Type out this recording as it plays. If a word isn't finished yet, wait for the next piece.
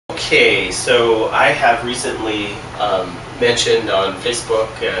Okay, so I have recently mentioned on Facebook,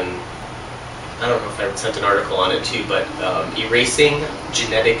 and I don't know if I sent an article on it too, but erasing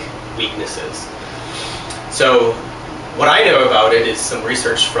genetic weaknesses. So what I know about it is some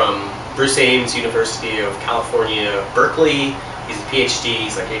research from Ames, University of California, Berkeley. He's a PhD,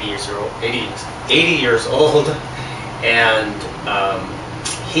 he's like 80 years old, and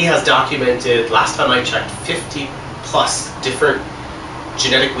he has documented, last time I checked, 50 plus different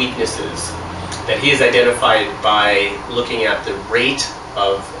genetic weaknesses that he has identified by looking at the rate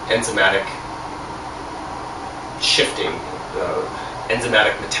of enzymatic shifting,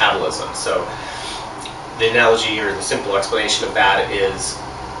 enzymatic metabolism. So the analogy or the simple explanation of that is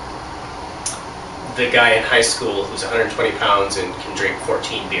the guy in high school who's 120 pounds and can drink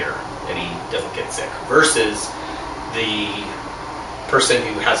 14 beer and he doesn't get sick, versus the person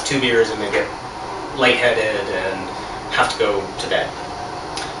who has 2 beers and they get lightheaded and have to go to bed.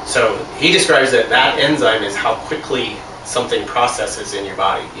 So he describes that that enzyme is how quickly something processes in your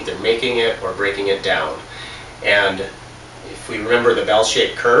body, either making it or breaking it down. And if we remember the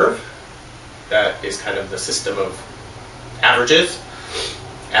bell-shaped curve, that is kind of the system of averages.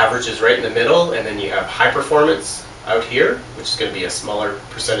 Average is right in the middle, and then you have high performance out here, which is going to be a smaller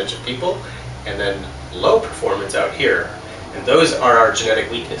percentage of people, and then low performance out here. And those are our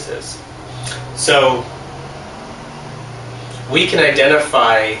genetic weaknesses. So we can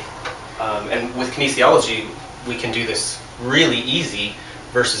identify, and with kinesiology, we can do this really easy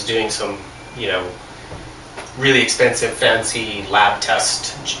versus doing some, really expensive, fancy lab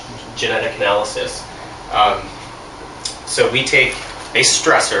test genetic analysis. So we take a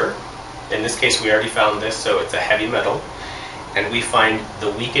stressor. In this case, we already found this, so it's a heavy metal, and we find the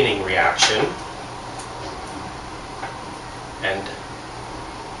weakening reaction, and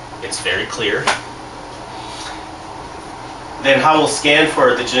it's very clear. Then how we'll scan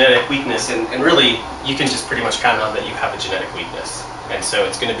for the genetic weakness, and really you can just pretty much count on that you have a genetic weakness. And so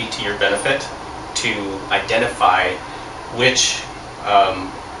it's going to be to your benefit to identify what's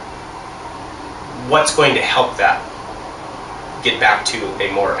going to help that get back to a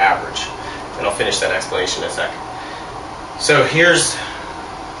more average. And I'll finish that explanation in a sec. So here's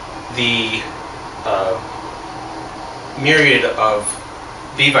the myriad of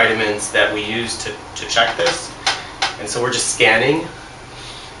B vitamins that we use to check this. And so we're just scanning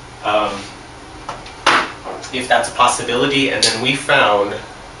if that's a possibility, and then we found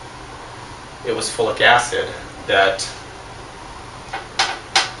it was folic acid that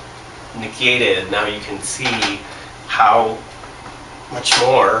negated. Now you can see how much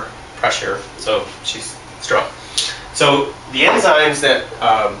more pressure, so she's strong. So the enzymes that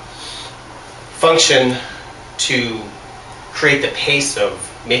function to create the pace of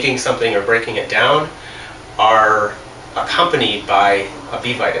making something or breaking it down are accompanied by a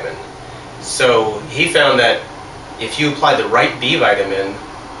B vitamin. So he found that if you apply the right B vitamin,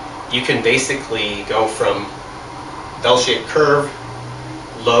 you can basically go from bell-shaped curve,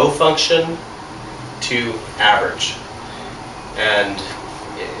 low function, to average. And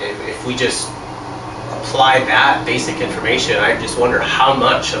if we just apply that basic information, I just wonder how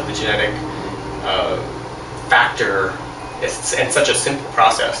much of the genetic factor, and such a simple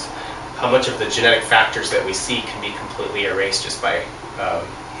process, how much of the genetic factors that we see can be completely erased just by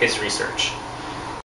his research.